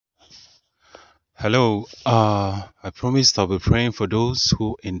Hello. I promised I'll be praying for those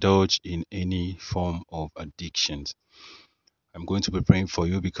who indulge in any form of addictions. I'm going to be praying for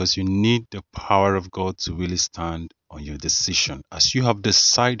you because you need the power of God to really stand on your decision. As you have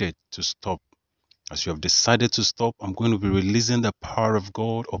decided to stop, I'm going to be releasing the power of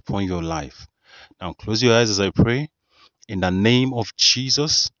God upon your life. Now, close your eyes as I pray. In the name of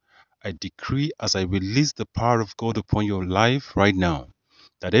Jesus, I decree as I release the power of God upon your life right now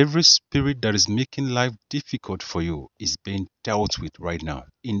that every spirit that is making life difficult for you is being dealt with right now.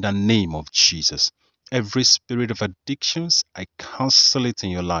 In the name of Jesus, every spirit of addictions, I cancel it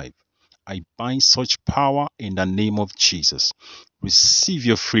in your life. I bind such power in the name of Jesus. Receive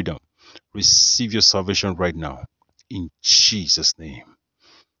your freedom. Receive your salvation right now. In Jesus' name.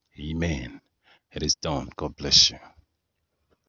 Amen. It is done. God bless you.